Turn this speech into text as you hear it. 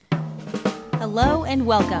Hello and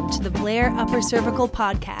welcome to the Blair Upper Cervical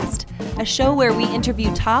Podcast, a show where we interview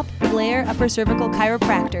top Blair Upper Cervical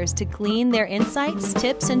chiropractors to glean their insights,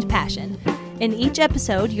 tips, and passion. In each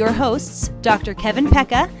episode, your hosts, Dr. Kevin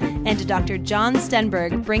Pecca and Dr. John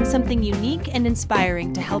Stenberg, bring something unique and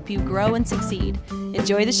inspiring to help you grow and succeed.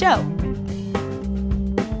 Enjoy the show.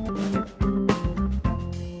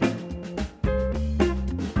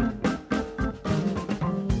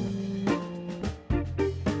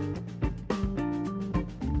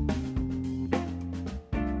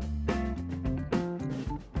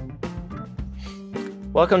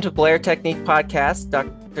 Welcome to Blair Technique Podcast.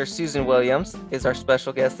 Dr. Susan Williams is our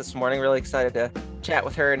special guest this morning. Really excited to chat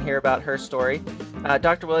with her and hear about her story.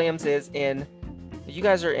 Dr. Williams you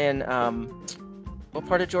guys are in, what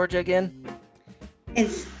part of Georgia again?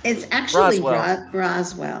 It's actually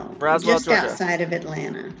Roswell, just Georgia. Outside of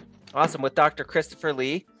Atlanta. Awesome. With Dr. Christopher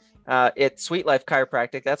Lee at Sweet Life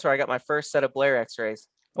Chiropractic. That's where I got my first set of Blair x-rays.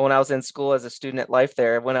 When I was in school as a student at Life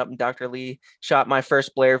there, I went up and Dr. Lee shot my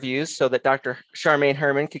first Blair views so that Dr. Charmaine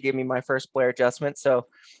Herman could give me my first Blair adjustment. So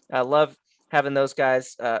I love having those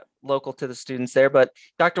guys local to the students there. But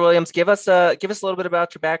Dr. Williams, give us a little bit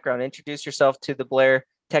about your background. Introduce yourself to the Blair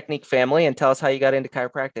Technique family and tell us how you got into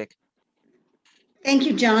chiropractic. Thank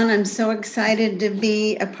you, John. I'm so excited to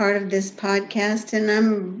be a part of this podcast, and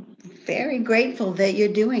I'm very grateful that you're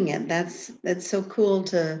doing it. That's so cool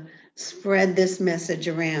to spread this message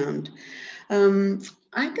around. I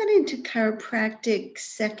got into chiropractic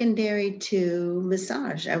secondary to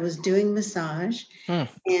massage. I was doing massage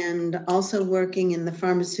and also working in the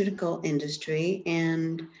pharmaceutical industry.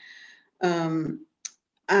 And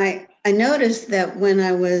I noticed that when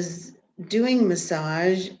I was doing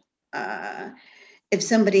massage, if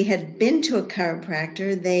somebody had been to a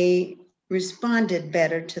chiropractor, they responded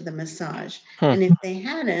better to the massage. And if they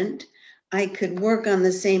hadn't, I could work on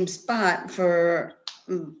the same spot for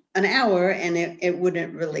an hour and it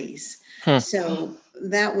wouldn't release. So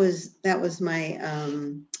that was my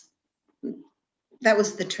that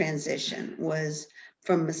was the transition, was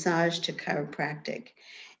from massage to chiropractic.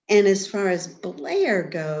 And as far as Blair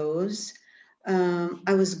goes,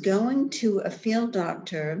 I was going to a field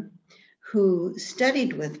doctor who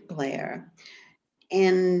studied with Blair,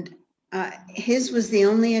 and his was the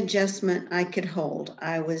only adjustment I could hold.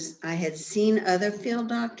 I had seen other field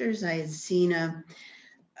doctors. I had seen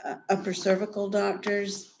upper cervical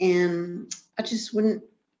doctors, and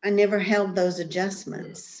I never held those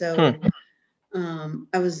adjustments. So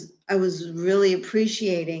I was really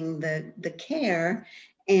appreciating the care.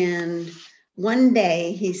 And one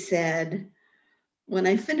day he said, when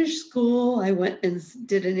I finished school, I went and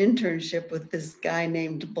did an internship with this guy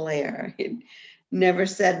named Blair. He'd never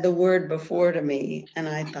said the word before to me. And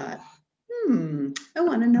I thought, I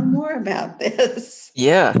want to know more about this.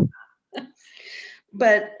 Yeah.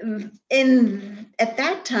 But at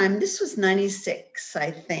that time, this was 96,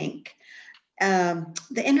 I think.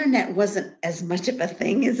 The internet wasn't as much of a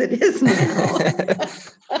thing as it is now.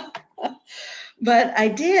 But I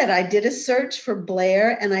did a search for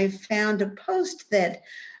Blair, and I found a post that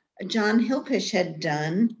John Hilpish had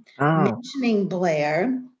done mentioning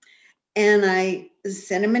Blair. And I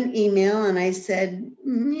sent him an email and I said,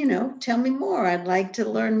 tell me more. I'd like to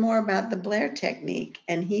learn more about the Blair technique.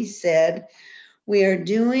 And he said, we are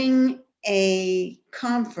doing a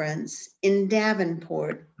conference in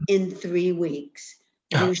Davenport in 3 weeks.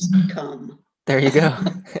 You should come. There you go.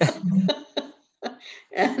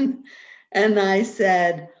 And I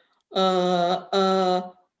said,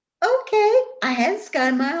 okay. I had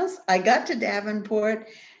Sky Miles. I got to Davenport.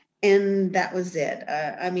 And that was it.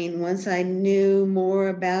 Once I knew more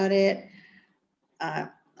about it, I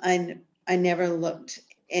never looked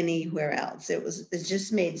anywhere else. It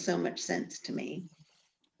just made so much sense to me.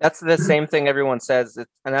 That's the same thing everyone says,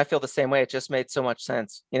 and I feel the same way. It just made so much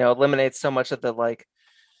sense. Eliminates so much of the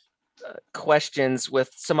questions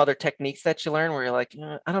with some other techniques that you learn where you're like,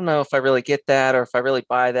 I don't know if I really get that, or if I really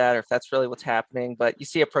buy that, or if that's really what's happening. But you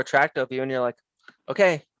see a protracto view and you're like,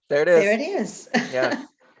 okay, there it is. There it is. Yeah.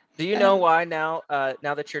 Do you know why now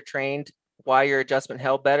that you're trained, why your adjustment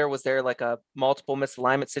held better? Was there like a multiple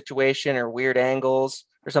misalignment situation or weird angles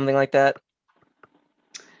or something like that?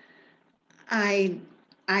 I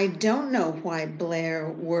don't know why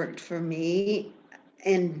Blair worked for me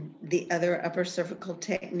and the other upper cervical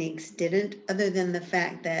techniques didn't, other than the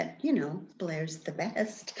fact that, Blair's the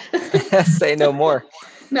best. Say no more.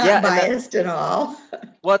 Not biased at all.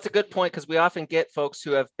 Well, it's a good point, because we often get folks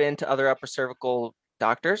who have been to other upper cervical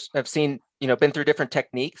doctors, have seen, been through different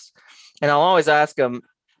techniques. And I'll always ask them,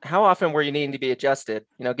 how often were you needing to be adjusted?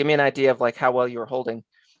 Give me an idea of how well you were holding.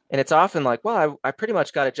 And it's often like, well, I pretty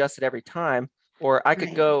much got adjusted every time. Or I could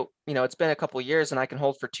Right. go, it's been a couple years and I can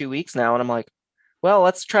hold for 2 weeks now. And I'm like, well,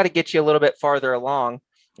 let's try to get you a little bit farther along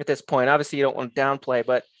at this point. Obviously, you don't want to downplay,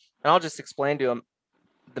 but and I'll just explain to them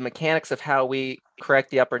the mechanics of how we correct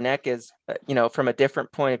the upper neck is, from a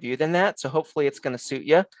different point of view than that. So hopefully it's going to suit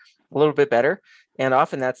you a little bit better. And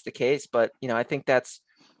often that's the case. But, I think that's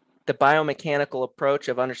the biomechanical approach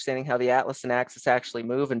of understanding how the atlas and axis actually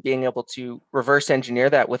move and being able to reverse engineer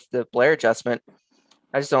that with the Blair adjustment.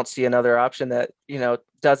 I just don't see another option that,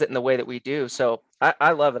 does it in the way that we do. So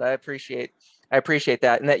I love it. I appreciate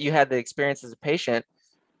that. And that you had the experience as a patient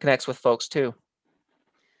connects with folks too.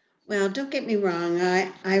 Well, don't get me wrong.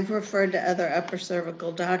 I've referred to other upper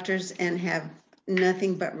cervical doctors and have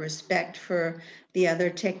nothing but respect for the other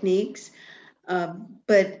techniques.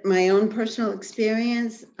 But my own personal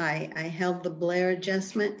experience, I held the Blair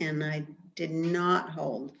adjustment and I did not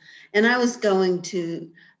hold. And I was going to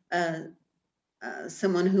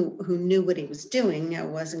someone who knew what he was doing. I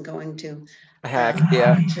wasn't going to A hack,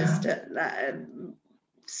 yeah. just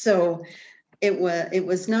so it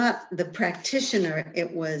was not the practitioner,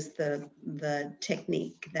 it was the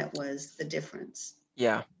technique that was the difference.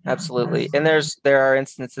 Yeah, absolutely. And there are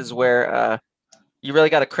instances where you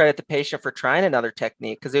really got to credit the patient for trying another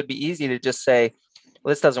technique, because it would be easy to just say,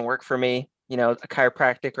 well, this doesn't work for me. A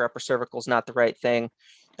chiropractic or upper cervical is not the right thing.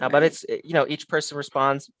 But Right. it's, each person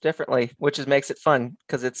responds differently, which makes it fun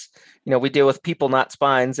because it's, we deal with people, not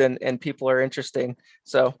spines, and people are interesting.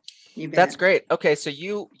 So that's great. Okay. So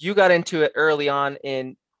you got into it early on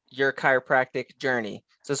in your chiropractic journey.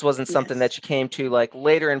 So this wasn't something Yes. that you came to like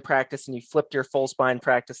later in practice and you flipped your full spine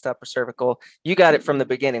practice to upper cervical. You got it from the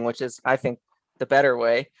beginning, which is, I think, the better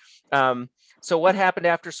way. So what happened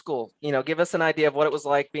after school? Give us an idea of what it was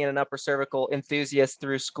like being an upper cervical enthusiast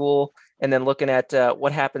through school, and then looking at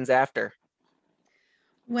what happens after.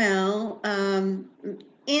 Well,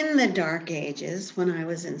 in the dark ages when I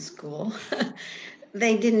was in school,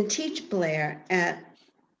 they didn't teach Blair at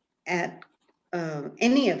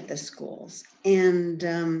any of the schools,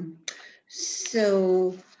 and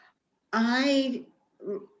so I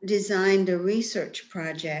designed a research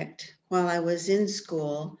project while I was in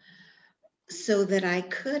school so that I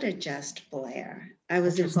could adjust Blair. I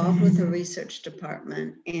was involved with the research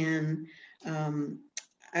department, and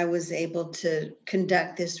I was able to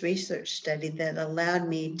conduct this research study that allowed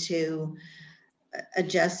me to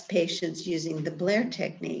adjust patients using the Blair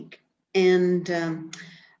technique. And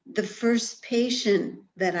the first patient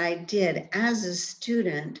that I did as a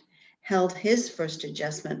student held his first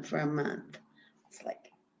adjustment for a month. It's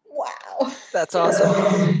like, wow. That's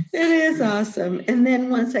awesome. It is awesome. And then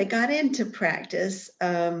once I got into practice,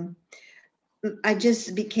 I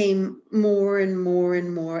just became more and more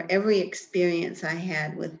and more. Every experience I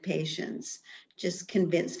had with patients just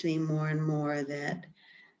convinced me more and more that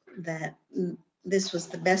this was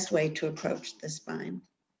the best way to approach the spine.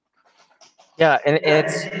 Yeah, and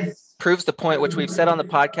it's proves the point, which we've said on the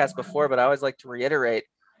podcast before, but I always like to reiterate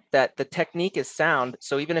that the technique is sound.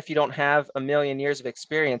 So even if you don't have a million years of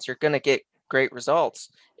experience, you're going to get great results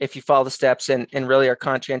if you follow the steps and really are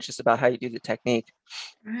conscientious about how you do the technique.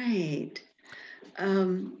 Right.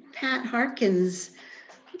 Pat Harkins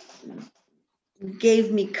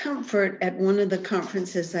gave me comfort at one of the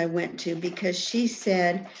conferences I went to, because she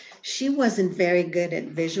said she wasn't very good at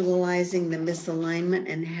visualizing the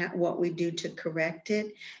misalignment and what we do to correct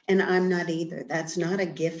it. And I'm not either. That's not a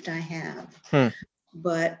gift I have.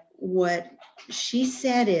 But what she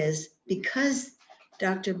said is, because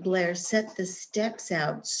Dr. Blair set the steps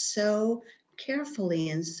out so carefully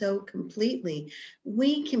and so completely,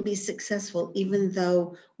 we can be successful even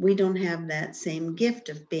though we don't have that same gift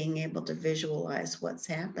of being able to visualize what's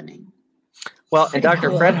happening. Well, and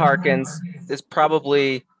Dr. Fred Harkins is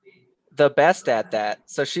probably the best at that.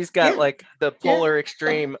 So she's got like the polar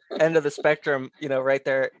extreme end of the spectrum, right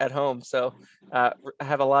there at home. So I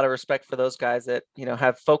have a lot of respect for those guys that,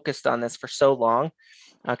 have focused on this for so long,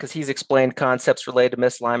 because he's explained concepts related to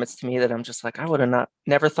misalignments to me that I'm just like, I would have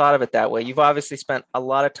never thought of it that way. You've obviously spent a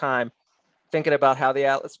lot of time thinking about how the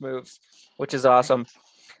atlas moves, which is awesome.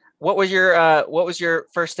 What was your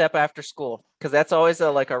first step after school? Because that's always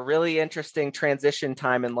a really interesting transition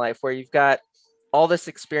time in life where you've got all this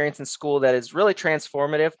experience in school that is really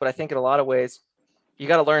transformative. But I think in a lot of ways, you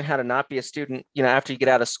got to learn how to not be a student, after you get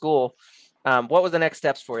out of school. What were the next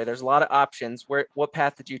steps for you? There's a lot of options. What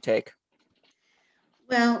path did you take?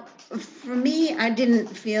 Well, for me, I didn't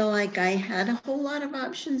feel like I had a whole lot of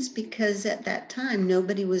options, because at that time,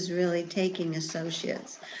 nobody was really taking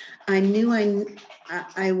associates. I knew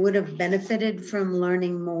I would have benefited from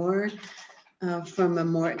learning more from a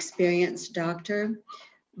more experienced doctor,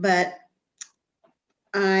 but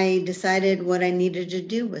I decided what I needed to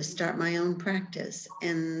do was start my own practice.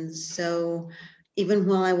 And so even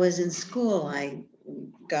while I was in school, at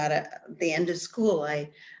the end of school, I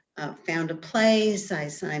found a place, I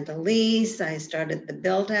signed a lease, I started the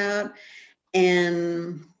build out.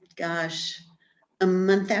 And gosh, a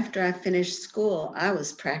month after I finished school, I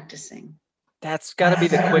was practicing. That's got to be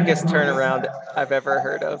the quickest turnaround I've ever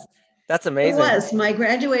heard of. That's It amazing. was. My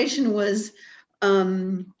graduation was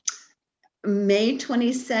May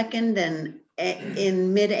 22nd, and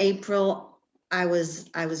in mid-April, I was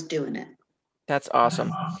doing it. That's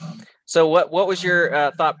awesome. So what was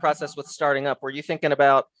your thought process with starting up? Were you thinking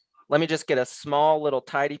about, let me just get a small little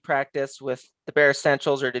tidy practice with the bare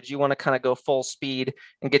essentials, or did you want to kind of go full speed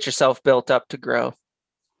and get yourself built up to grow?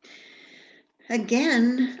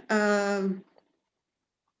 Again,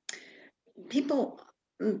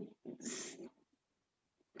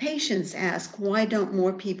 patients ask, why don't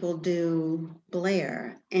more people do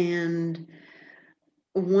Blair? And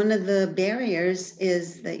one of the barriers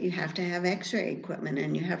is that you have to have x-ray equipment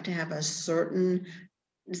and you have to have a certain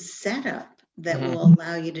setup that will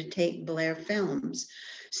allow you to take Blair films.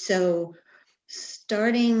 So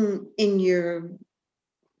starting in your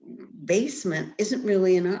basement isn't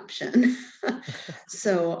really an option.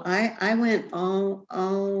 So I went all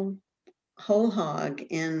whole hog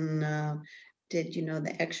and did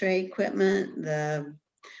the x-ray equipment,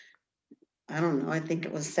 I don't know, I think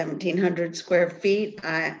it was 1,700 square feet.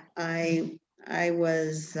 I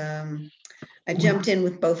was I jumped in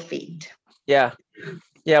with both feet. Yeah.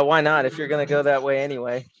 Why not? If you're going to go that way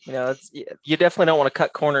anyway, you definitely don't want to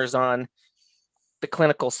cut corners on the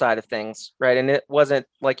clinical side of things, right? And it wasn't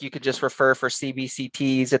like you could just refer for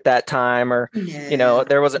CBCTs at that time, or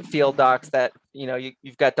there wasn't field docs that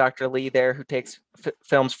you've got Dr. Lee there who takes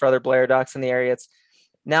films for other Blair docs in the area. It's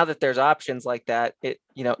now that there's options like that, it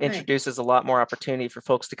introduces a lot more opportunity for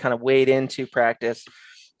folks to kind of wade into practice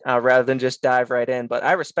rather than just dive right in. But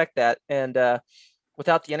I respect that. And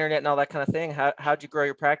without the internet and all that kind of thing, how'd you grow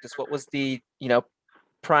your practice? What was the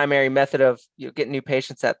primary method of getting new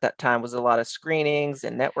patients at that time? Was it a lot of screenings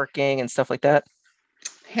and networking and stuff like that?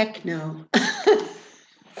 Heck no.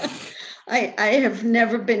 I have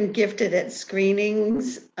never been gifted at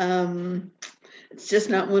screenings. It's just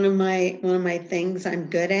not one of my things I'm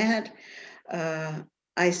good at.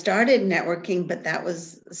 I started networking, but that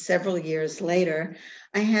was several years later.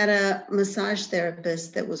 I had a massage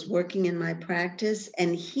therapist that was working in my practice,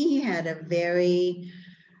 and he had a very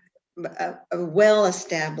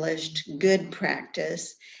well-established, good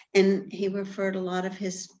practice, and he referred a lot of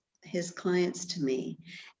his clients to me,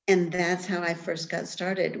 and that's how I first got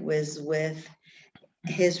started, was with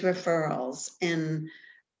his referrals. And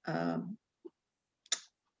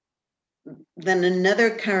then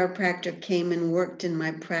another chiropractor came and worked in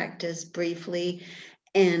my practice briefly,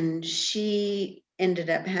 and she ended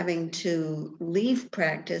up having to leave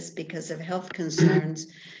practice because of health concerns.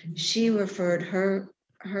 She referred her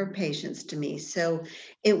patients to me. So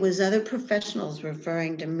it was other professionals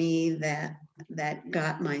referring to me that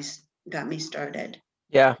got me started.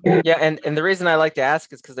 Yeah. And the reason I like to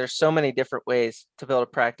ask is because there's so many different ways to build a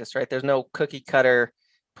practice, right? There's no cookie cutter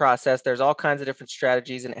process. There's all kinds of different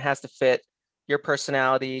strategies, and it has to fit your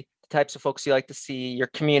personality, the types of folks you like to see, your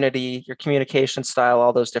community, your communication style,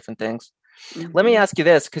 all those different things. Mm-hmm. Let me ask you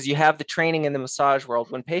this, because you have the training in the massage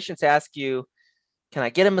world. When patients ask you, can I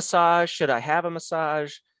get a massage? Should I have a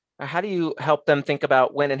massage? Or how do you help them think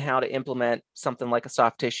about when and how to implement something like a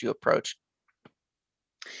soft tissue approach?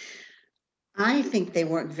 I think they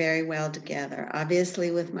work very well together.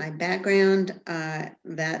 Obviously, with my background,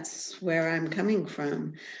 that's where I'm coming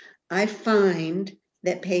from. I find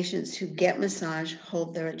that patients who get massage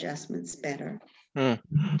hold their adjustments better.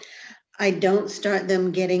 I don't start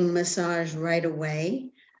them getting massage right away.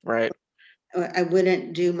 Right. I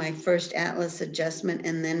wouldn't do my first Atlas adjustment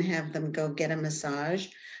and then have them go get a massage.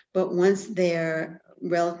 But once they're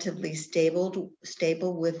relatively stable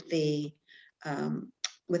with the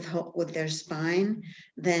with their spine,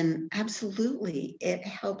 then absolutely it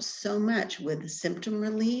helps so much with symptom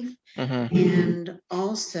relief, and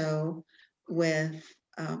also with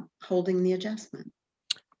holding the adjustment.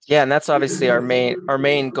 Yeah, and that's obviously our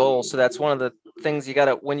main goal. So that's one of the things you got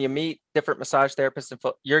to, when you meet different massage therapists,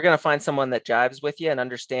 you're going to find someone that jives with you and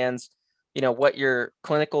understands, what your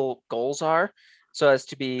clinical goals are, so as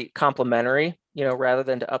to be complementary, rather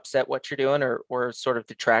than to upset what you're doing or sort of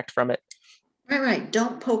detract from it. Right.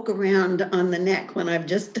 Don't poke around on the neck when I've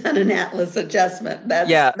just done an Atlas adjustment. That's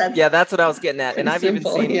what I was getting at. And I've even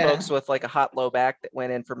seen folks with like a hot low back that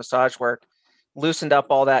went in for massage work, loosened up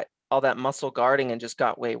all that muscle guarding and just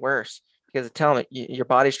got way worse. because it's telling your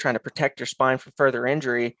body's trying to protect your spine from further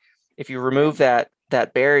injury. If you remove that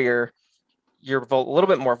barrier, you're a little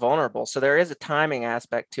bit more vulnerable. So there is a timing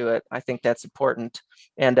aspect to it. I think that's important.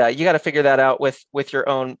 And you got to figure that out with your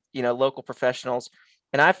own, local professionals.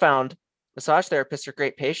 And I found massage therapists are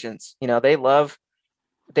great patients. They love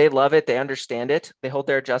it. They understand it. They hold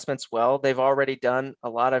their adjustments well. They've already done a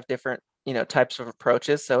lot of different, types of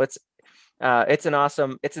approaches. So it's an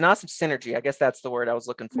awesome synergy. I guess that's the word I was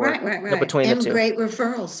looking for. Right. Between and the two. Great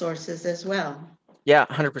referral sources as well. Yeah,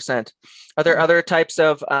 100%. Are there other types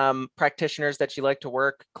of practitioners that you like to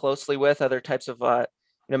work closely with? Other types of,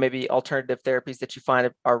 maybe alternative therapies that you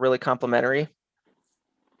find are really complementary?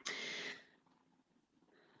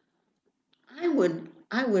 I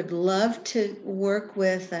would love to work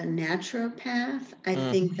with a naturopath. I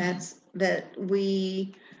think that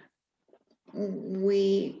we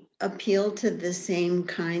appeal to the same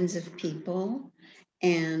kinds of people.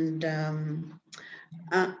 And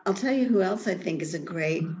I'll tell you who else I think is a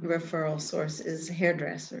great referral source is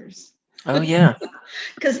hairdressers. Oh, yeah.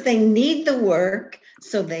 Because they need the work,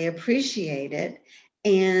 so they appreciate it.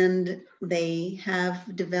 And they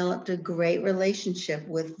have developed a great relationship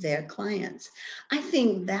with their clients. I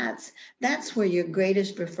think that's where your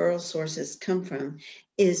greatest referral sources come from,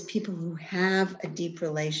 is people who have a deep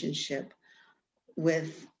relationship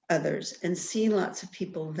with others and see lots of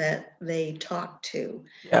people that they talk to.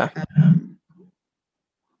 Yeah.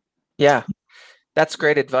 Yeah, that's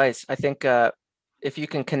great advice. I think if you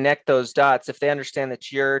can connect those dots, if they understand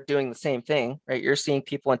that you're doing the same thing, right? You're seeing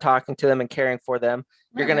people and talking to them and caring for them.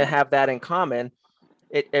 You're going to have that in common.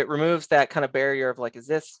 It removes that kind of barrier of like, is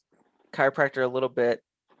this chiropractor a little bit,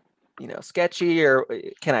 sketchy, or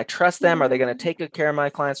can I trust them? Are they going to take good care of my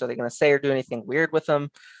clients? Are they going to say or do anything weird with them?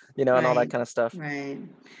 And all that kind of stuff. Right.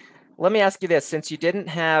 Let me ask you this, since you didn't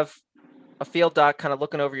have a field doc kind of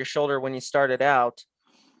looking over your shoulder when you started out,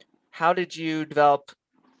 how did you develop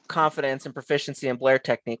confidence and proficiency in Blair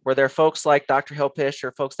technique? Were there folks like Dr. Hillpish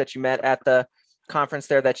or folks that you met at the conference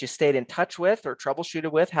there that you stayed in touch with or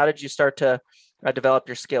troubleshooted with? How did you start to develop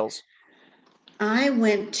your skills? I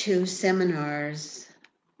went to seminars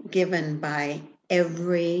given by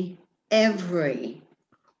every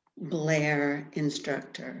Blair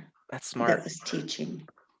instructor. That's smart. That was teaching.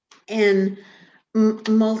 And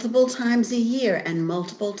multiple times a year and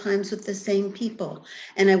multiple times with the same people.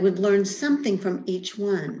 And I would learn something from each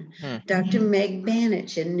one. Dr. Meg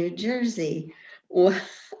Banich in New Jersey,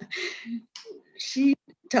 she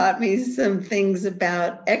taught me some things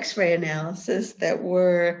about X-ray analysis that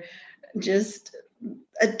were just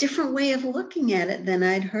a different way of looking at it than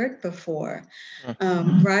I'd heard before.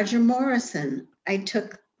 Roger Morrison, I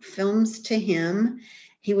took films to him.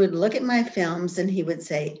 He would look at my films and he would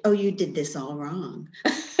say, "Oh, you did this all wrong."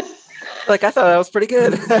 Like, I thought that was pretty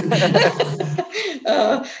good.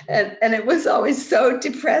 And it was always so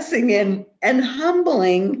depressing and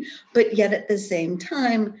humbling, but yet at the same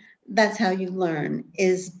time, that's how you learn,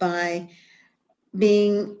 is by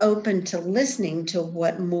being open to listening to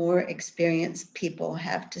what more experienced people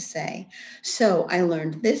have to say. So I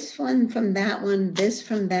learned this one from that one, this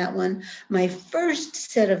from that one. My first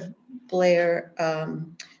set of Blair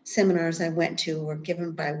seminars I went to were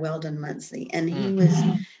given by Weldon Munsey, and he was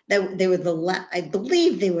they were I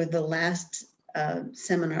believe they were the last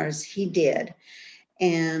seminars he did,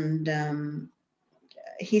 and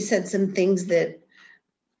he said some things that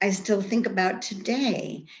I still think about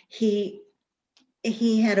today. He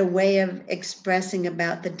had a way of expressing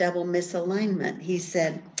about the double misalignment. He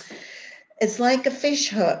said, it's like a fish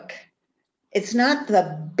hook. It's not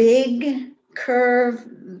the big curve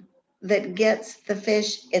that gets the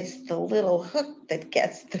fish, it's the little hook that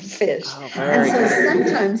gets the fish. And so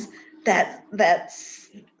sometimes that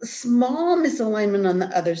small misalignment on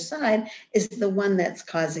the other side is the one that's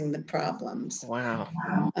causing the problems. Wow.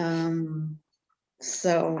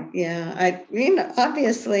 So yeah,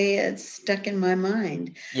 obviously it's stuck in my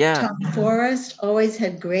mind. Yeah. Tom Forrest always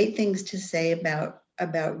had great things to say about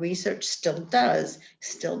research, still does,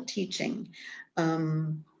 still teaching.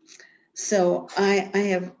 So I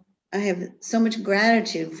have so much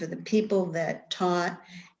gratitude for the people that taught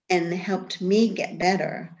and helped me get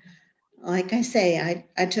better. Like I say,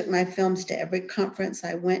 I took my films to every conference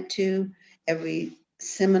I went to, every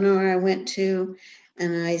seminar I went to,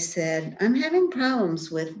 and I said, I'm having problems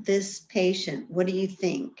with this patient. What do you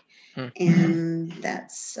think? And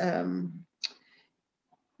that's,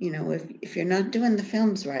 if you're not doing the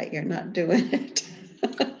films right, you're not doing it.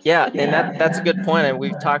 Yeah, and that's a good point. And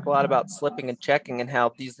we've talked a lot about slipping and checking and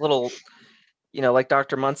how these little, like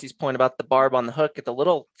Dr. Munsey's point about the barb on the hook, the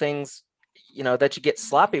little things, that you get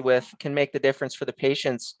sloppy with can make the difference for the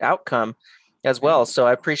patient's outcome as well. So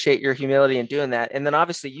I appreciate your humility in doing that. And then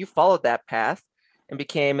obviously you followed that path and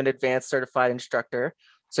became an advanced certified instructor.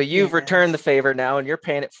 So you've returned the Yes. favor now, and you're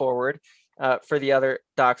paying it forward for the other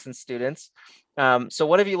docs and students. So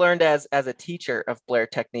what have you learned as a teacher of Blair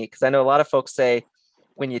technique? Because I know a lot of folks say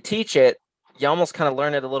when you teach it, you almost kind of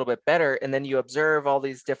learn it a little bit better, and then you observe all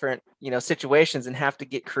these different situations and have to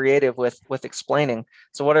get creative with explaining.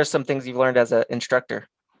 So what are some things you've learned as an instructor?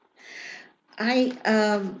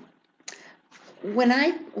 I when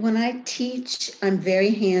I teach, I'm very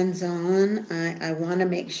hands-on. I want to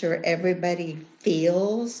make sure everybody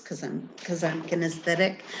feels, because I'm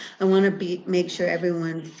kinesthetic. I want to make sure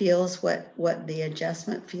everyone feels what the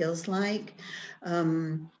adjustment feels like.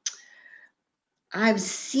 I've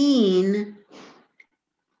seen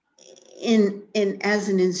in as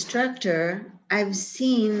an instructor, I've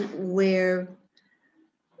seen where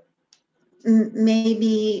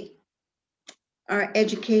maybe our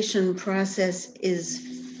education process is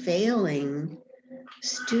failing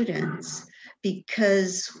students,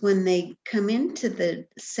 because when they come into the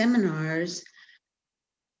seminars,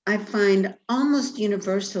 I find almost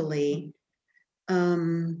universally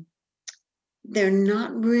they're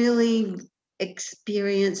not really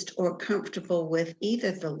experienced or comfortable with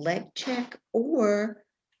either the leg check or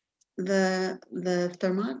the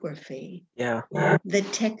thermography. Yeah. The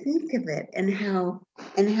technique of it, and how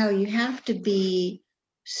you have to be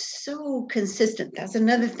so consistent. That's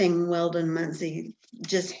another thing Weldon Munsey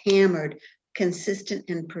just hammered: consistent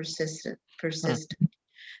and persistent.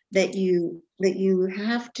 That you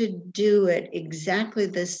have to do it exactly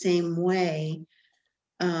the same way,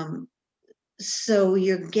 so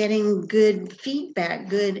you're getting good feedback,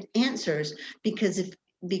 good answers. Because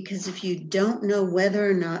if you don't know whether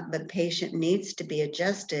or not the patient needs to be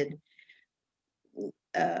adjusted,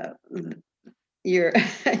 you're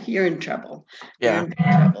you're in trouble. Yeah.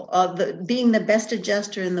 Being the best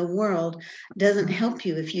adjuster in the world doesn't help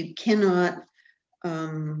you if you cannot,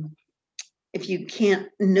 if you can't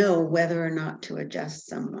know whether or not to adjust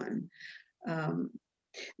someone.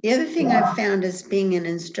 The other thing I've found as being an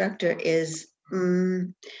instructor is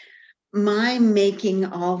my making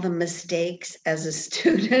all the mistakes as a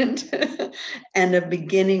student and a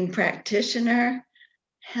beginning practitioner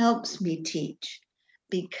helps me teach,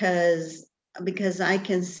 because I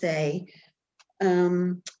can say,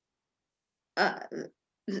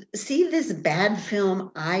 see this bad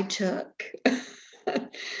film I took?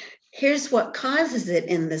 Here's what causes it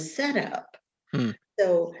in the setup.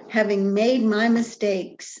 So having made my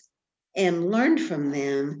mistakes and learned from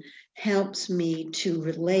them helps me to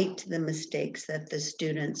relate to the mistakes that the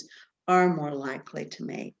students are more likely to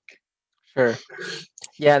make. Sure.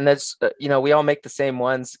 Yeah, and that's we all make the same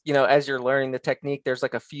ones. As you're learning the technique, there's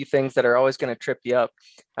like a few things that are always going to trip you up.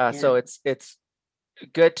 So it's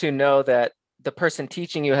good to know that the person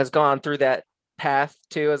teaching you has gone through that path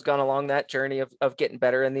too, has gone along that journey of getting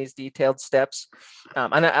better in these detailed steps.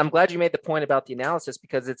 And I'm glad you made the point about the analysis,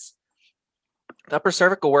 because it's upper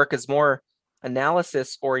cervical work is more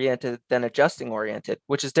analysis oriented than adjusting oriented,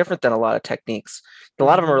 which is different than a lot of techniques. A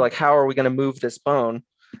lot of them are like, how are we going to move this bone?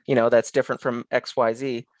 That's different from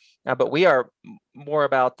XYZ. But we are more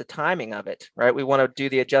about the timing of it, right? We want to do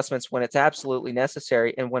the adjustments when it's absolutely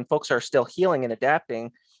necessary. And when folks are still healing and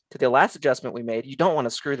adapting to the last adjustment we made, you don't want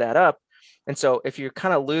to screw that up. And so if you're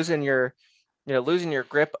kind of losing your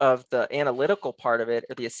grip of the analytical part of it,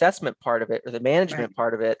 or the assessment part of it, or the management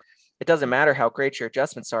part of it, it doesn't matter how great your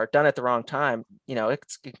adjustments are. Done at the wrong time, it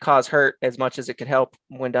can cause hurt as much as it could help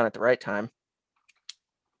when done at the right time.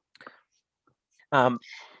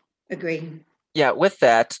 Agree. Yeah, with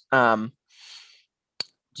that, do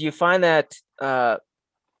you find that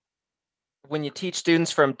when you teach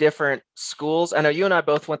students from different schools, I know you and I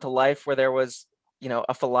both went to Life, where there was,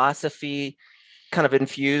 a philosophy kind of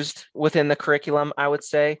infused within the curriculum, I would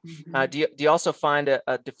say. Do you also find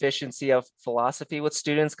a deficiency of philosophy with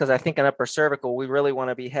students? Because I think in upper cervical, we really want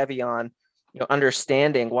to be heavy on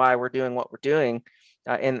understanding why we're doing what we're doing,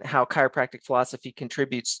 and how chiropractic philosophy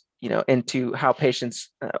contributes into how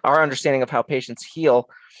patients, our understanding of how patients heal.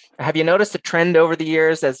 Have you noticed a trend over the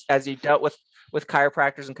years as you dealt with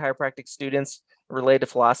chiropractors and chiropractic students related to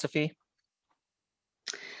philosophy?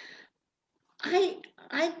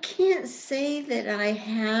 I can't say that I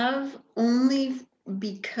have, only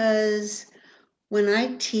because when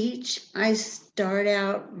I teach, I start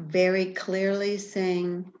out very clearly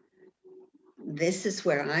saying, this is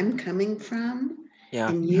where I'm coming from. Yeah.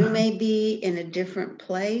 And you may be in a different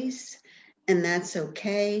place, and that's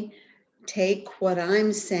okay. Take what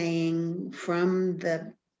I'm saying from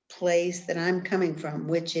the place that I'm coming from,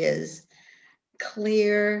 which is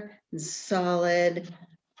clear and solid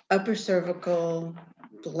upper cervical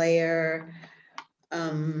Blair.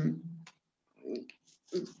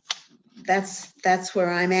 That's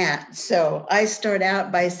where I'm at. So I start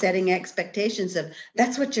out by setting expectations of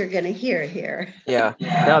that's what you're going to hear here. Yeah,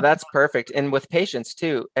 no, that's perfect. And with patients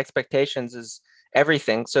too, expectations is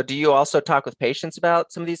everything. So do you also talk with patients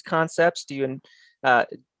about some of these concepts? Do you uh,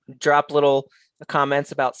 drop little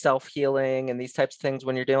comments about self-healing and these types of things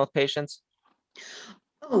when you're dealing with patients?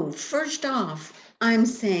 Oh, first off, I'm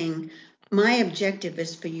saying my objective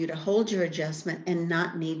is for you to hold your adjustment and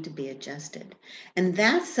not need to be adjusted. And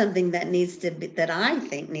that's something that needs to be, that I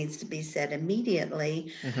think needs to be said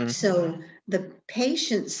immediately. Mm-hmm. So the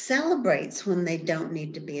patient celebrates when they don't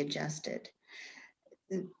need to be adjusted.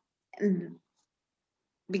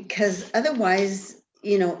 Because otherwise,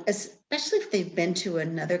 especially if they've been to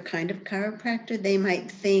another kind of chiropractor, they might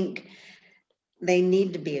think they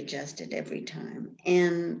need to be adjusted every time.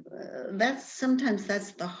 And sometimes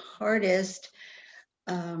that's the hardest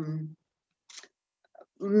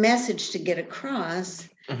message to get across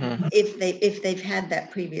Mm-hmm. if they've had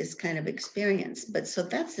that previous kind of experience. But so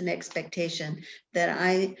that's an expectation that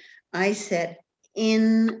I set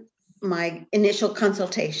in my initial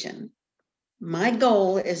consultation. My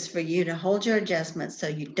goal is for you to hold your adjustment so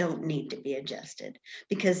you don't need to be adjusted,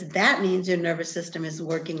 because that means your nervous system is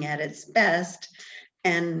working at its best.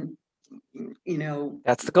 And,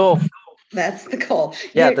 That's the goal. that's the goal.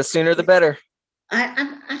 Yeah, the sooner the better.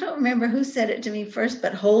 I don't remember who said it to me first,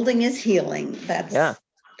 but holding is healing. Yeah.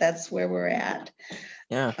 That's where we're at.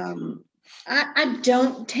 Yeah. I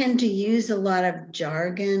don't tend to use a lot of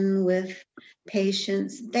jargon with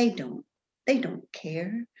patients. They don't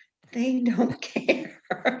care. They don't care.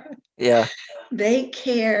 Yeah. They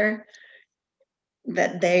care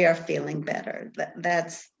that they are feeling better.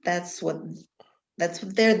 That's what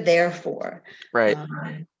they're there for. Right.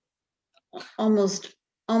 Almost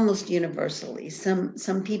universally.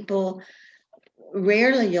 Some people,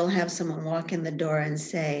 rarely you'll have someone walk in the door and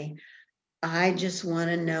say, I just want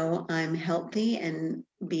to know I'm healthy and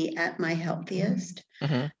be at my healthiest.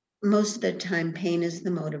 Mm-hmm. Most of the time, pain is the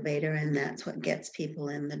motivator, and that's what gets people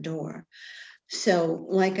in the door. So,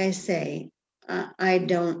 like I say, I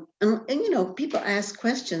don't, and people ask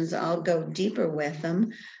questions, I'll go deeper with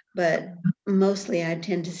them, but mostly I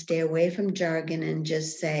tend to stay away from jargon and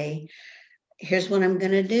just say, here's what I'm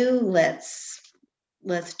going to do. Let's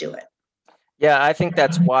do it. Yeah, I think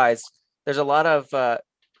that's wise. There's a lot of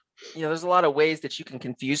there's a lot of ways that you can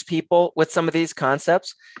confuse people with some of these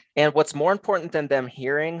concepts. And what's more important than them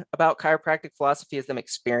hearing about chiropractic philosophy is them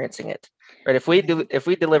experiencing it. Right? If we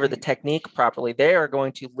deliver the technique properly, they are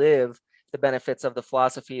going to live the benefits of the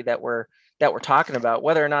philosophy that we're talking about,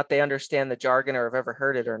 whether or not they understand the jargon or have ever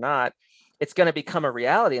heard it or not. It's going to become a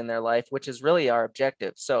reality in their life, which is really our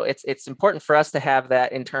objective. So it's important for us to have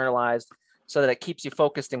that internalized so that it keeps you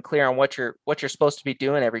focused and clear on what you're supposed to be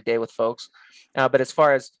doing every day with folks. But as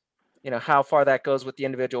far as how far that goes with the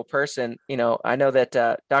individual person, I know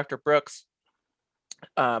that Dr. Brooks,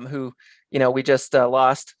 who we just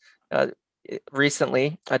lost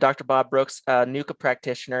recently, Dr. Bob Brooks, a NUCA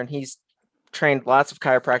practitioner, and he's trained lots of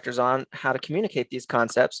chiropractors on how to communicate these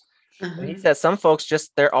concepts. And he says some folks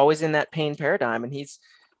they're always in that pain paradigm, and he's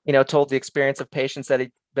told the experience of patients that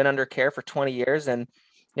he'd been under care for 20 years, and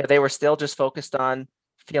they were still just focused on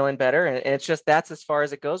feeling better, and it's just that's as far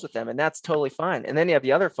as it goes with them, and that's totally fine. And then you have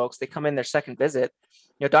the other folks, they come in their second visit.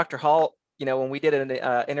 Dr. Hall, when we did an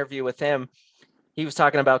interview with him, he was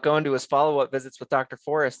talking about going to his follow-up visits with Dr.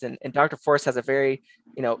 Forrest, and Dr. Forrest has a very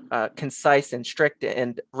concise and strict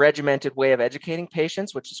and regimented way of educating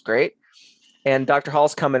patients, which is great. And Dr.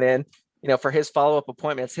 Hall's coming in for his follow-up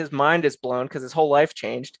appointments. His mind is blown because his whole life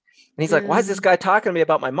changed, and he's like, why is this guy talking to me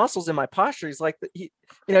about my muscles and my posture? He's like,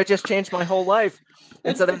 it just changed my whole life.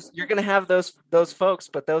 And so you're going to have those folks,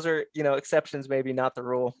 but those are exceptions, maybe not the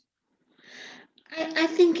rule. I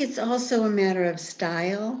think it's also a matter of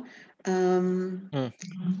style, and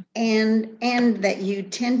that you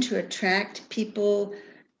tend to attract people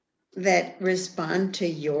that respond to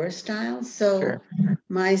your style. So sure.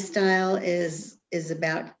 My style is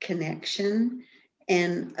about connection,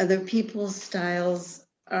 and other people's styles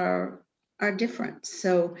are different.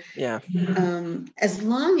 So yeah, as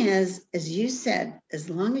long as you said, as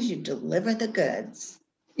long as you deliver the goods,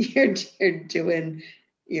 you're doing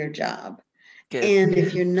your job. Good. And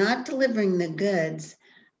if you're not delivering the goods,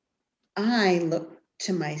 I look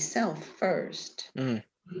to myself first.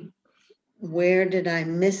 Where did I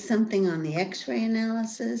miss something on the x-ray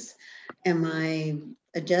analysis? Am I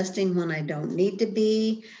adjusting when I don't need to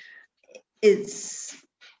be? I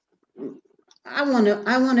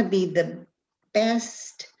want to be the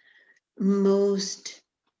best, most,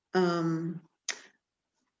 I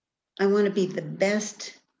want to be the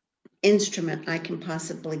best instrument I can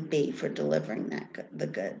possibly be for delivering the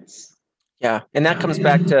goods. Yeah. And that comes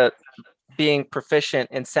back to being proficient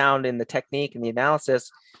and sound in the technique and the analysis.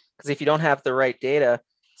 Because if you don't have the right data,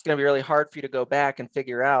 it's going to be really hard for you to go back and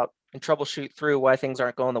figure out and troubleshoot through why things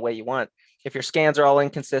aren't going the way you want. If your scans are all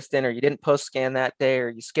inconsistent, or you didn't post scan that day, or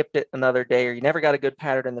you skipped it another day, or you never got a good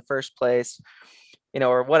pattern in the first place,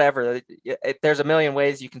 or whatever, there's a million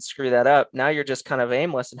ways you can screw that up. Now you're just kind of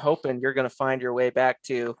aimless and hoping you're going to find your way back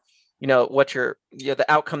to, what the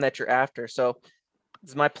outcome that you're after. So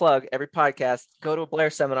this is my plug. Every podcast, go to a Blair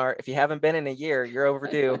seminar. If you haven't been in a year, you're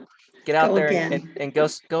overdue. Get out there and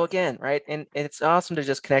go again, right? And it's awesome to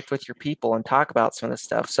just connect with your people and talk about some of this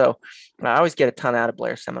stuff. So I always get a ton out of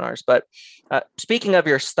Blair seminars. But speaking of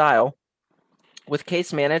your style, with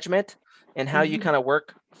case management and how you kind of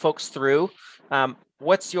work folks through,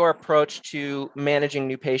 what's your approach to managing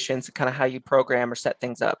new patients and kind of how you program or set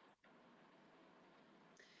things up?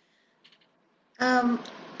 I'm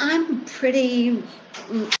pretty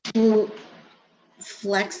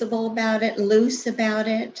flexible about it, loose about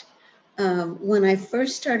it. When I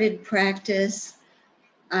first started practice,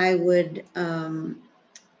 I would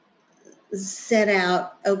set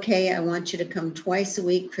out, okay, I want you to come twice a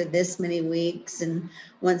week for this many weeks and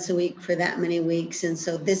once a week for that many weeks. And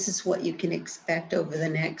so this is what you can expect over the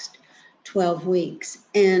next 12 weeks.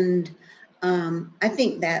 And I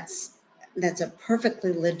think that's a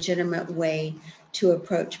perfectly legitimate way to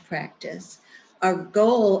approach practice. Our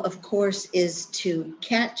goal, of course, is to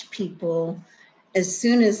catch people as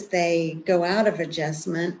soon as they go out of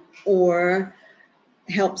adjustment or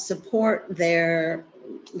help support their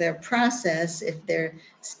process if they're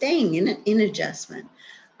staying in adjustment.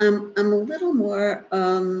 I'm a little more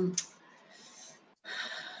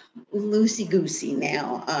loosey-goosey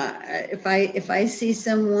now. If I see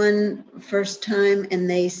someone first time and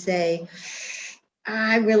they say,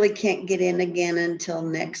 I really can't get in again until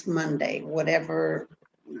next Monday, whatever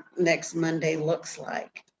next Monday looks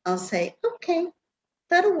like, I'll say, okay,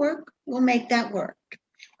 that'll work. We'll make that work.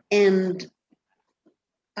 And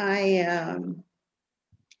that's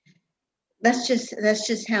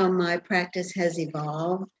just how my practice has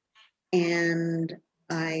evolved. And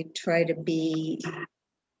I try to be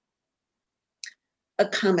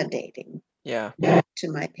accommodating to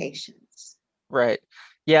my patients. Right.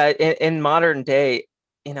 Yeah. In modern day,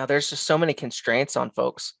 there's just so many constraints on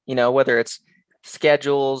folks, whether it's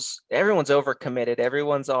schedules, everyone's overcommitted.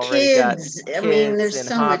 Everyone's already got kids, I mean, there's and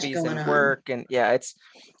so hobbies much going and on. work. And it's,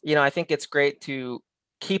 I think it's great to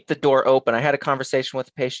keep the door open. I had a conversation with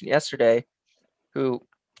a patient yesterday who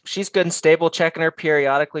she's good and stable, checking her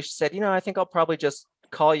periodically. She said, I think I'll probably just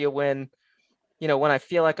call you when I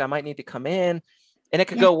feel like I might need to come in. And it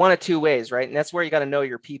could go one of two ways, right? And that's where you got to know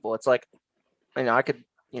your people. It's like, I could,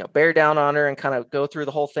 bear down on her and kind of go through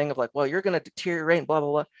the whole thing of like, well, you're going to deteriorate and blah, blah,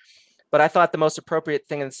 blah. But I thought the most appropriate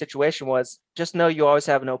thing in the situation was just know you always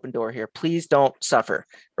have an open door here. Please don't suffer,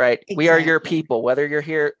 right? Exactly. We are your people, whether you're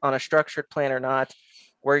here on a structured plan or not,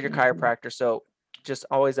 we're your chiropractor. So just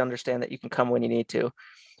always understand that you can come when you need to.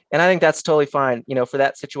 And I think that's totally fine. For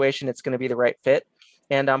that situation, it's going to be the right fit.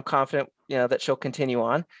 And I'm confident, that she'll continue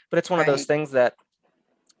on. But it's one of those things that,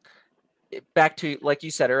 back to, like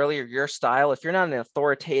you said earlier, your style, if you're not an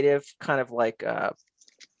authoritative kind of like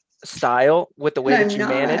style with the way that you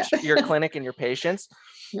manage your clinic and your patients,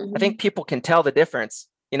 I think people can tell the difference.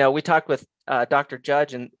 We talked with Dr.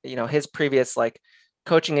 Judge and, his previous like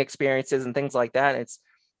coaching experiences and things like that. And it's,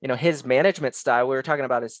 his management style, we were talking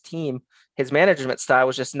about his team, his management style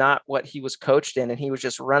was just not what he was coached in. And he was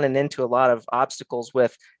just running into a lot of obstacles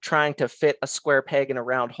with trying to fit a square peg in a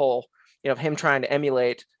round hole, him trying to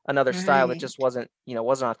emulate another style that just wasn't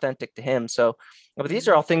authentic to him. So, but these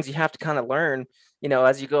are all things you have to kind of learn,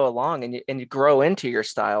 as you go along and you grow into your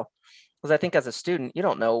style. Because I think as a student, you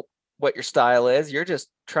don't know what your style is. You're just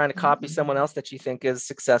trying to copy someone else that you think is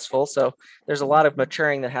successful. So there's a lot of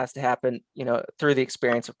maturing that has to happen, through the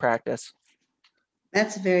experience of practice.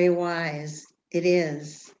 That's very wise. It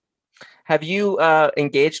is. Have you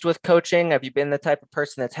engaged with coaching? Have you been the type of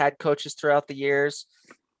person that's had coaches throughout the years?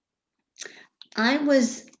 I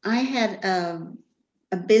had a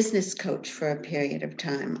business coach for a period of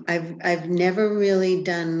time. I've never really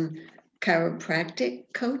done chiropractic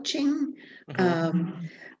coaching,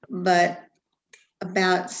 but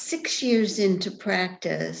about 6 years into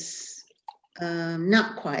practice,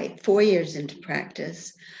 not quite, 4 years into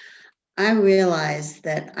practice, I realized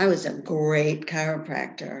that I was a great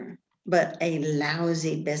chiropractor, but a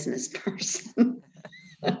lousy business person.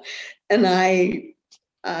 And I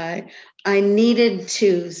I needed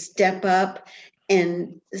to step up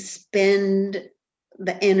and spend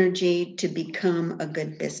the energy to become a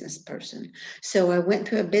good business person. So I went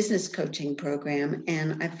through a business coaching program,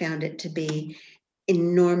 and I found it to be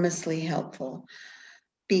enormously helpful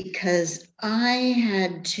because I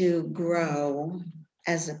had to grow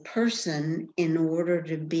as a person in order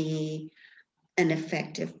to be an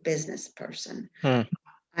effective business person. Hmm.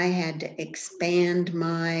 I had to expand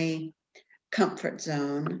my comfort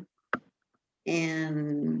zone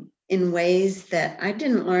and in ways that I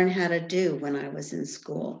didn't learn how to do when I was in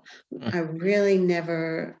school. I really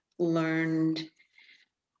never learned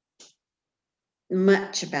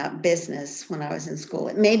much about business when I was in school.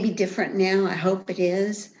 It may be different now. I hope it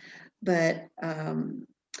is, but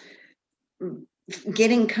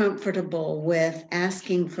getting comfortable with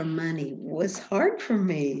asking for money was hard for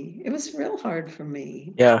me. It was real hard for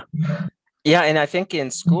me. Yeah. Yeah. And I think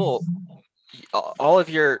in school, all of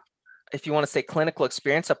your, if you want to say clinical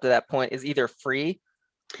experience up to that point, is either free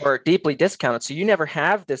or deeply discounted. So you never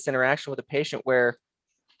have this interaction with a patient where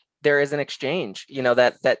there is an exchange,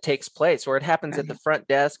 that takes place, or it happens at the Right. front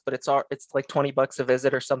desk, but it's like $20 a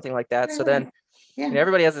visit or something like that. So then, Right. Yeah.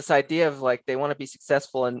 everybody has this idea of like they want to be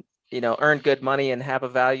successful and earn good money and have a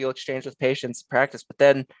value exchange with patients practice, but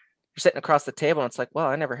then you're sitting across the table and it's like, well,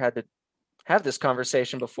 I never had to have this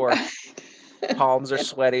conversation before. Palms are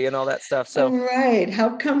sweaty and all that stuff. So Right.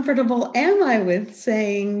 How comfortable am I with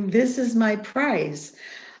saying this is my price?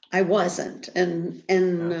 I wasn't,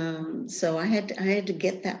 and so I had to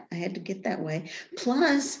get that. I had to get that way.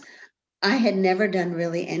 Plus, I had never done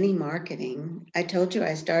really any marketing. I told you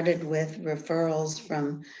I started with referrals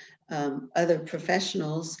from other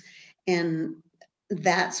professionals, and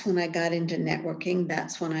that's when I got into networking.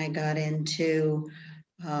 That's when I got into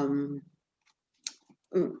um,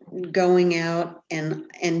 going out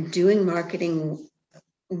and doing marketing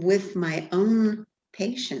with my own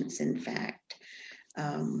patients. In fact,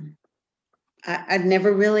 I'd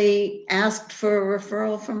never really asked for a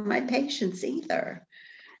referral from my patients either.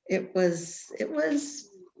 It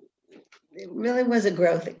really was a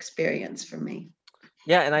growth experience for me.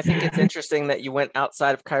 yeah, and I think it's interesting that you went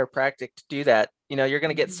outside of chiropractic to do that. You're going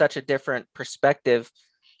to get such a different perspective.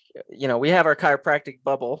 We have our chiropractic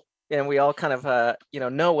bubble and we all kind of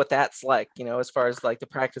know what that's like, as far as like the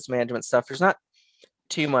practice management stuff. There's not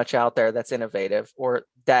too much out there that's innovative or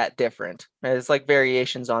that different. It's like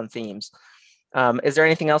variations on themes. Is there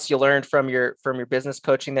anything else you learned from your business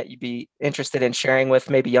coaching that you'd be interested in sharing with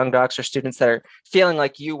maybe young docs or students that are feeling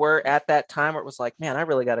like you were at that time, where it was like, man, I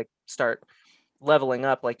really got to start leveling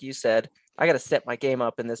up, like you said, I got to step my game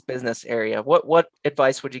up in this business area. What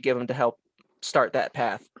advice would you give them to help start that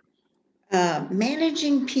path?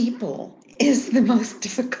 Managing people is the most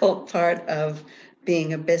difficult part of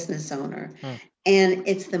being a business owner. Hmm. And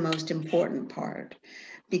it's the most important part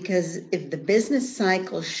because if the business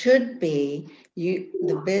cycle should be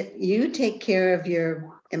you take care of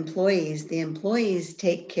your employees, the employees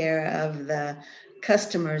take care of the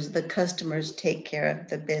customers take care of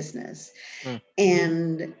the business. Hmm.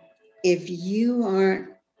 And if you aren't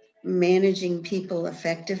managing people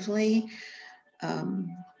effectively, um,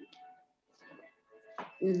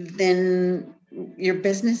 then your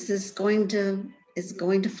business is going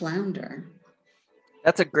to flounder.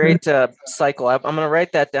 That's a great cycle. I'm going to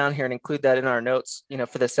write that down here and include that in our notes,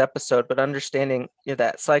 for this episode. But understanding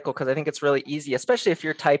that cycle, because I think it's really easy, especially if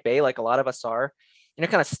you're type A, like a lot of us are,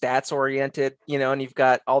 kind of stats oriented, and you've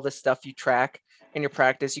got all this stuff you track in your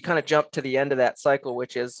practice. You kind of jump to the end of that cycle,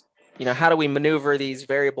 which is, how do we maneuver these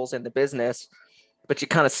variables in the business? But you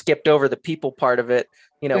kind of skipped over the people part of it,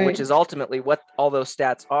 which Right. is ultimately what all those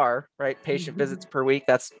stats are, right? Patient visits per week.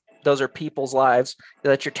 Those are people's lives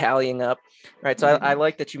that you're tallying up, right? So I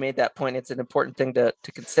like that you made that point. It's an important thing to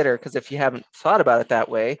consider, because if you haven't thought about it that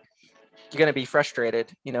way, you're going to be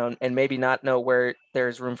frustrated, and maybe not know where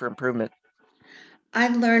there's room for improvement.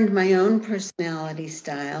 I've learned my own personality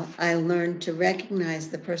style. I learned to recognize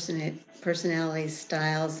the personality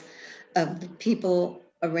styles of the people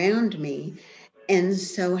around me, and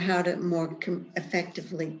so how to more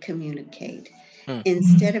effectively communicate. Hmm.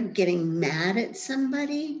 Instead of getting mad at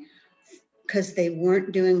somebody because they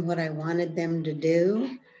weren't doing what I wanted them to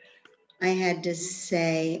do, I had to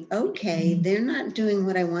say, okay, they're not doing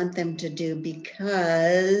what I want them to do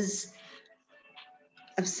because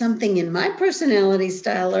of something in my personality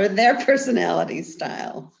style or their personality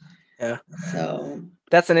style. Yeah. So,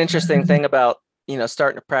 That's an interesting thing about,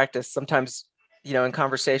 starting to practice. Sometimes, in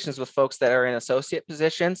conversations with folks that are in associate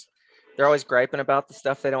positions, they're always griping about the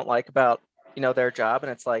stuff they don't like about, their job.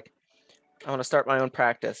 And it's like, I want to start my own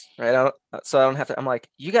practice, right? So I don't have to, I'm like,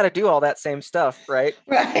 you got to do all that same stuff, right?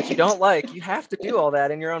 That you Right. don't like, you have to do all that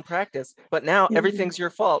in your own practice. But now Mhm. everything's your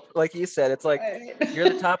fault. Like you said, it's like Right. you're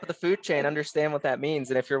the top of the food chain, understand what that means.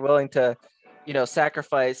 And if you're willing to,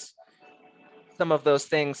 sacrifice some of those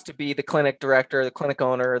things to be the clinic director, the clinic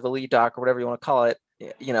owner, the lead doc, or whatever you want to call it,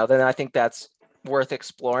 then I think that's worth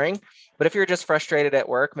exploring. But if you're just frustrated at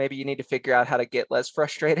work, maybe you need to figure out how to get less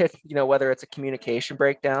frustrated, whether it's a communication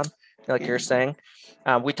breakdown, like Yeah. you're saying.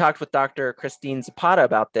 We talked with Dr. Christine Zapata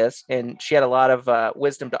about this, and she had a lot of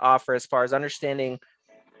wisdom to offer as far as understanding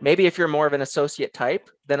maybe if you're more of an associate type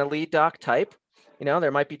than a lead doc type.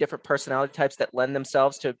 There might be different personality types that lend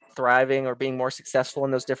themselves to thriving or being more successful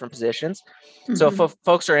in those different positions. So if Mhm.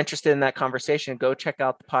 folks are interested in that conversation, go check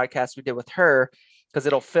out the podcast we did with her, because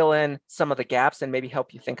it'll fill in some of the gaps and maybe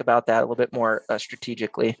help you think about that a little bit more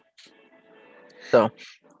strategically. So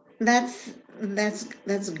That's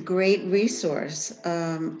a great resource.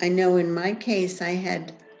 I know in my case, I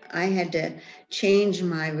had to change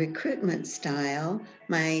my recruitment style,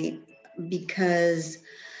 my because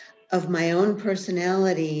of my own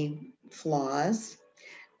personality flaws.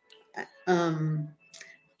 Um,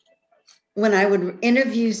 when I would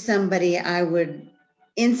interview somebody, I would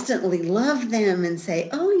instantly love them and say,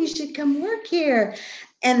 "Oh, you should come work here,"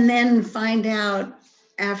 and then find out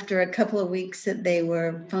after a couple of weeks that they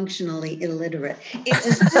were functionally illiterate. It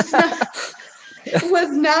was just not, it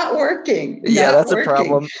was not working, yeah, not that's a working.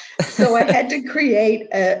 problem. So I had to create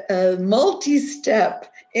a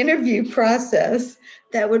multi-step interview process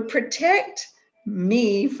that would protect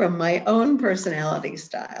me from my own personality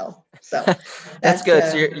style. So That's that's good.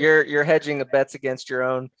 So you're hedging the bets against yep.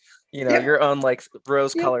 your own like Yep.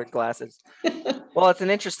 rose-colored glasses. Well, it's an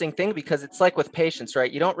interesting thing because it's like with patients,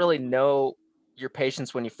 right? You don't really know your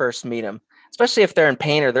patients when you first meet them, especially if they're in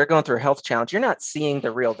pain or they're going through a health challenge. You're not seeing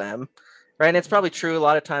the real them, right? And it's probably true a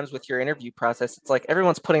lot of times with your interview process. It's like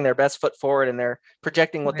everyone's putting their best foot forward and they're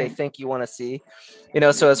projecting what they Right. think you want to see.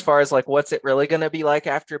 So as far as like what's it really going to be like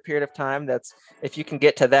after a period of time, that's if you can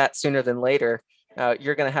get to that sooner than later,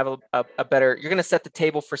 you're going to have a better, you're going to set the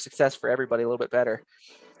table for success for everybody a little bit better.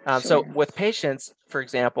 So Sure. with patients, for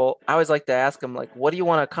example, I always like to ask them, like, what do you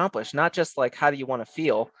want to accomplish? Not just like, how do you want to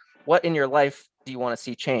feel? What in your life do you want to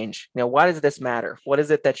see change? Why does this matter? What is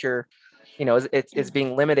it that you're, is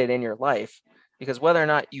being limited in your life? Because whether or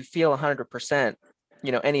not you feel 100%,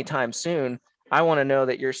 anytime soon, I want to know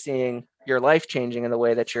that you're seeing your life changing in the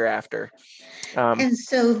way that you're after. And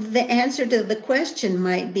so the answer to the question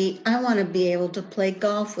might be, I want to be able to play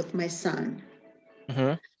golf with my son.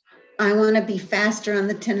 Mhm. I want to be faster on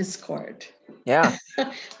the tennis court. Yeah.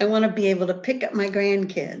 I want to be able to pick up my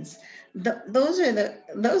grandkids. Those are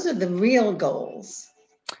the real goals.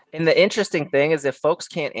 And the interesting thing is if folks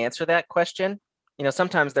can't answer that question,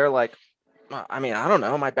 sometimes they're like, "Well, I mean, I don't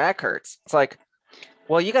know, my back hurts." It's like,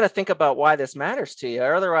 well, you got to think about why this matters to you.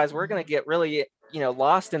 Or otherwise, we're going to get really,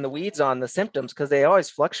 lost in the weeds on the symptoms because they always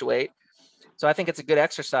fluctuate. So I think it's a good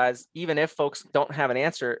exercise. Even if folks don't have an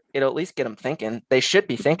answer, it'll at least get them thinking. They should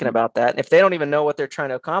be thinking about that. And if they don't even know what they're trying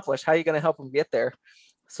to accomplish, how are you going to help them get there?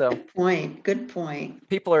 So Good point. Good point.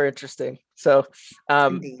 people are interesting. So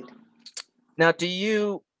um, Indeed. now, do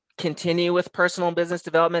you continue with personal and business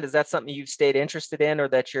development? Is that something you've stayed interested in or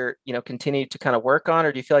that you're, continue to kind of work on?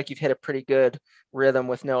 Or do you feel like you've hit a pretty good rhythm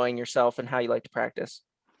with knowing yourself and how you like to practice?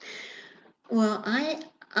 Well,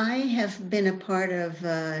 I have been a part of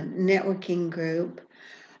a networking group,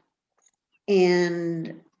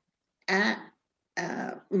 and at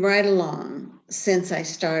right along since I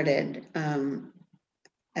started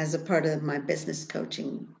as a part of my business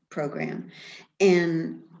coaching program.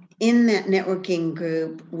 And in that networking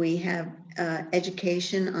group, we have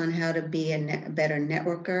education on how to be a better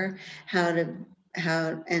networker,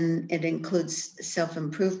 and it includes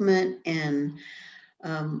self-improvement and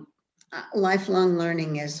um, lifelong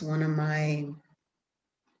learning is one of my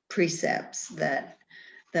precepts that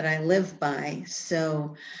I live by.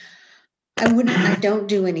 So I don't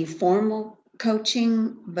do any formal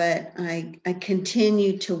coaching, but I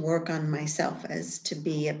continue to work on myself as to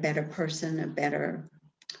be a better person, a better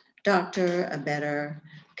doctor, a better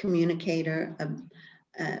communicator,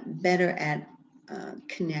 better at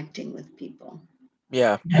connecting with people.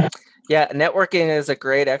 Yeah. Yeah. Networking is a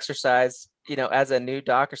great exercise, as a new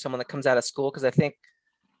doc or someone that comes out of school, because I think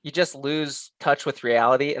you just lose touch with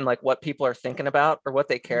reality and like what people are thinking about or what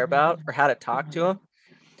they care about Mhm. or how to talk to them. Mhm.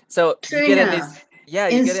 So you True get in these, enough. yeah,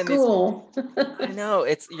 you In get in these, school. I know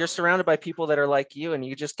you're surrounded by people that are like you and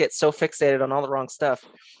you just get so fixated on all the wrong stuff.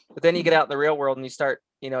 But then you get out in the real world and you start,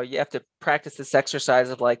 you have to practice this exercise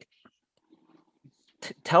of like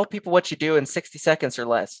tell people what you do in 60 seconds or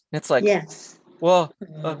less. And it's like, Yes. well,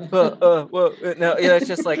 no, it's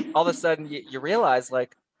just like all of a sudden you realize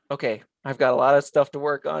like, okay, I've got a lot of stuff to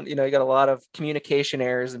work on. You got a lot of communication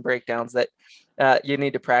errors and breakdowns that you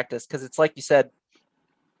need to practice. Cause it's like you said,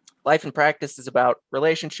 life and practice is about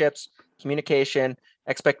relationships, communication,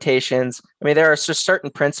 expectations. I mean, there are just certain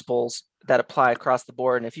principles that apply across the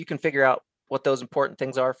board. And if you can figure out what those important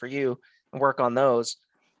things are for you and work on those,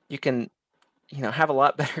 you can, have a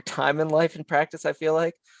lot better time in life and practice, I feel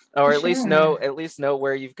like, or at least know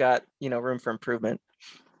where you've got, room for improvement.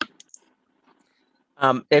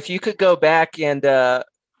 If you could go back and,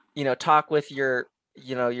 talk with your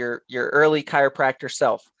early chiropractor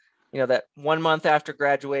self, that 1 month after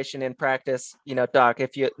graduation in practice, doc,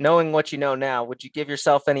 if you knowing what you know now, would you give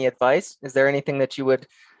yourself any advice? Is there anything that you would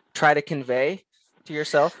try to convey to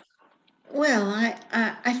yourself? Well,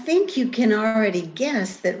 I think you can already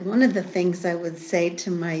guess that one of the things I would say to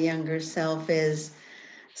my younger self is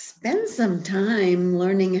spend some time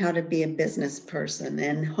learning how to be a business person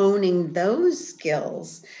and honing those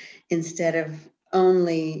skills instead of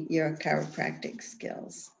only your chiropractic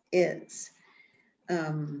skills. It's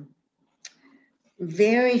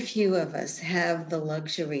very few of us have the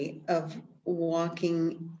luxury of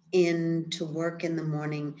walking in to work in the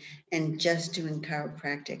morning and just doing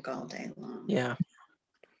chiropractic all day long. Yeah.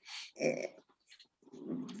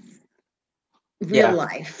 Real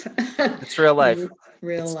life. It's real life.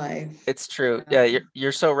 Real life. It's true. Yeah,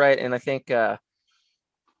 you're so right. And I think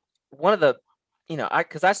one of the,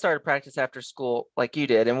 because I started practice after school like you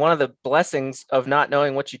did. And one of the blessings of not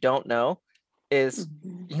knowing what you don't know is,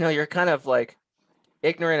 you're kind of like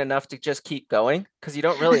ignorant enough to just keep going because you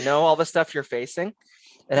don't really know all the stuff you're facing.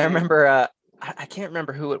 And I remember, I can't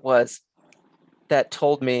remember who it was that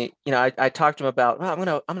told me, I talked to him about, well,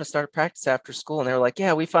 I'm gonna start a practice after school, and they were like,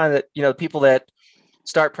 yeah, we find that the people that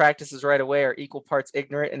start practices right away are equal parts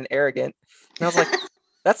ignorant and arrogant. And I was like,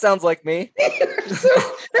 that sounds like me. That's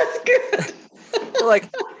good. Like,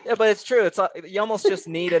 yeah, but it's true. It's you almost just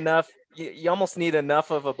need enough. You almost need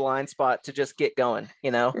enough of a blind spot to just get going,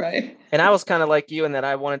 Right. And I was kind of like you in that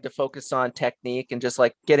I wanted to focus on technique and just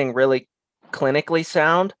like getting really clinically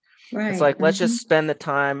sound. Right. It's like, let's just spend the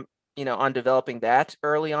time, on developing that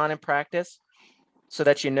early on in practice so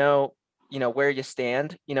that where you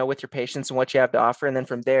stand, with your patients and what you have to offer. And then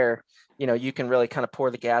from there, you can really kind of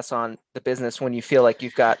pour the gas on the business when you feel like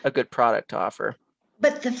you've got a good product to offer.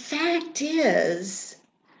 But the fact is,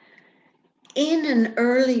 in an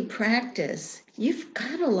early practice, you've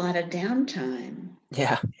got a lot of downtime.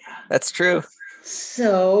 Yeah, that's true.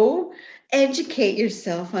 So educate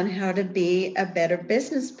yourself on how to be a better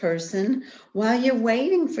business person while you're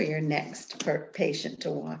waiting for your next patient to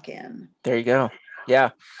walk in. There you go. Yeah.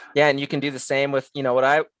 And you can do the same with, what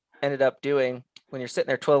I ended up doing when you're sitting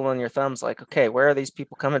there twiddling your thumbs, like, okay, where are these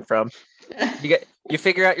people coming from? You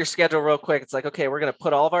figure out your schedule real quick. It's like, okay, we're going to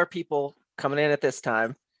put all of our people coming in at this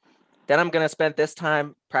time. Then I'm going to spend this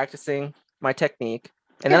time practicing my technique.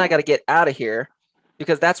 And then I got to get out of here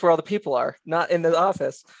because that's where all the people are, not in the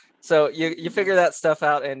office. So you figure that stuff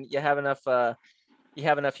out and you have enough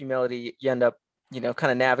humility. You end up,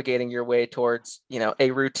 kind of navigating your way towards,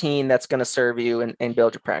 a routine that's going to serve you and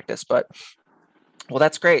build your practice. But, well,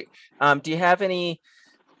 that's great. Do you have any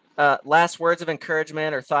last words of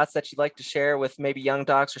encouragement or thoughts that you'd like to share with maybe young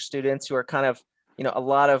docs or students who are kind of, a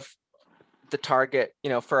lot of the target,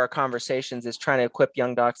 for our conversations is trying to equip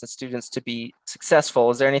young docs and students to be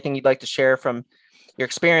successful? Is there anything you'd like to share from your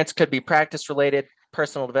experience? Could be practice related,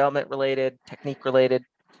 personal development related, technique related.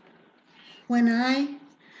 When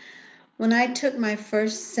I took my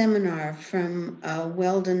first seminar from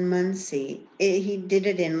Weldon Munsey, he did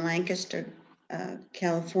it in Lancaster,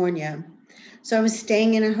 California. So I was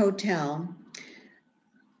staying in a hotel.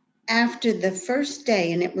 After the first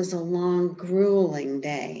day, and it was a long, grueling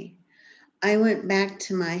day, I went back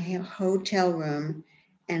to my hotel room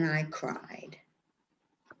and I cried.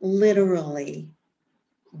 Literally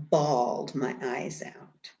bawled my eyes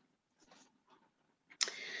out.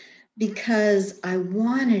 Because I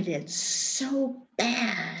wanted it so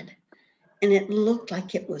bad and it looked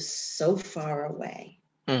like it was so far away.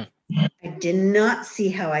 I did not see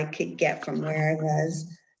how I could get from where I was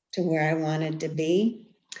to where I wanted to be.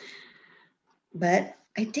 But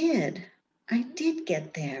I did. I did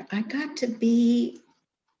get there. I got to be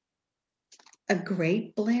a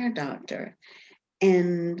great Blair doctor.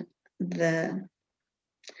 And the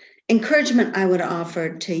encouragement I would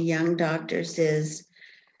offer to young doctors is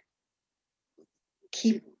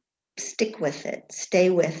stick with it, stay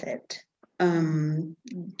with it,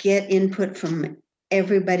 get input from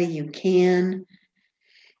everybody you can,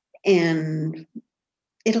 and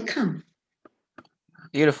it'll come.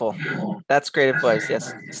 Beautiful. That's great advice.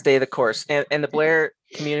 Yes. Stay the course. And the Blair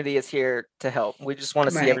community is here to help. We just want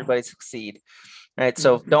to see Right. everybody succeed. Right.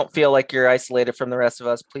 So Mhm. don't feel like you're isolated from the rest of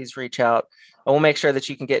us. Please reach out. And we'll make sure that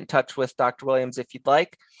you can get in touch with Dr. Williams if you'd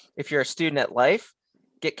like. If you're a student at Life,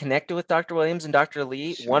 get connected with Dr. Williams and Dr.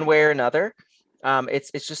 Lee one way or another.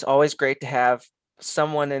 It's just always great to have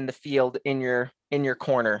someone in the field in your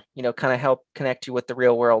corner, kind of help connect you with the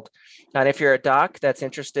real world. And if you're a doc that's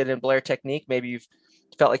interested in Blair technique, maybe you've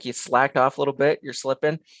felt like you slacked off a little bit, you're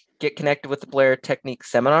slipping, get connected with the Blair Technique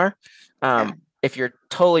Seminar. If you're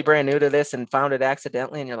totally brand new to this and found it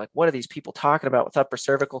accidentally and you're like, what are these people talking about with upper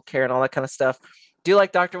cervical care and all that kind of stuff? Do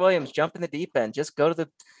like Dr. Williams, jump in the deep end. Just go to the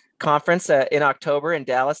conference in October in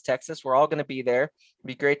Dallas, Texas. We're all going to be there. It'd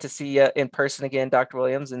be great to see you in person again, Dr.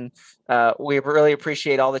 Williams. And we really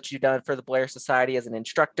appreciate all that you've done for the Blair Society as an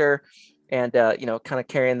instructor and, kind of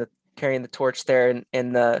carrying the torch there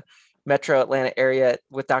in the Metro Atlanta area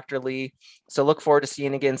with Dr. Lee. So look forward to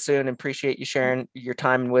seeing you again soon and appreciate you sharing your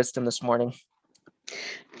time and wisdom this morning.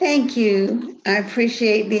 Thank you. I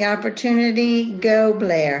appreciate the opportunity. Go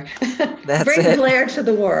Blair. Bring it. Blair to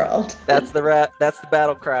the world. That's the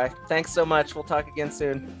battle cry. Thanks so much. We'll talk again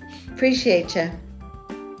soon. Appreciate you.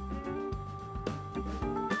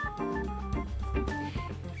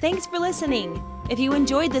 Thanks for listening. If you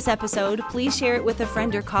enjoyed this episode, please share it with a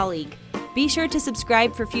friend or colleague. Be sure to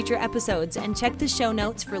subscribe for future episodes and check the show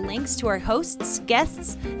notes for links to our hosts,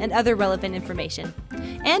 guests, and other relevant information.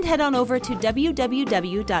 And head on over to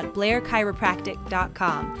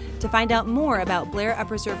www.blairchiropractic.com to find out more about Blair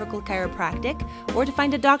Upper Cervical Chiropractic or to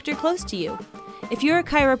find a doctor close to you. If you're a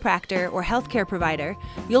chiropractor or healthcare provider,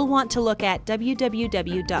 you'll want to look at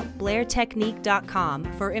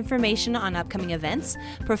www.blairtechnique.com for information on upcoming events,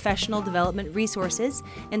 professional development resources,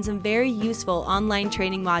 and some very useful online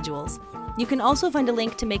training modules. You can also find a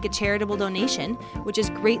link to make a charitable donation, which is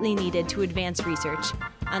greatly needed to advance research.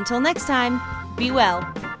 Until next time, be well.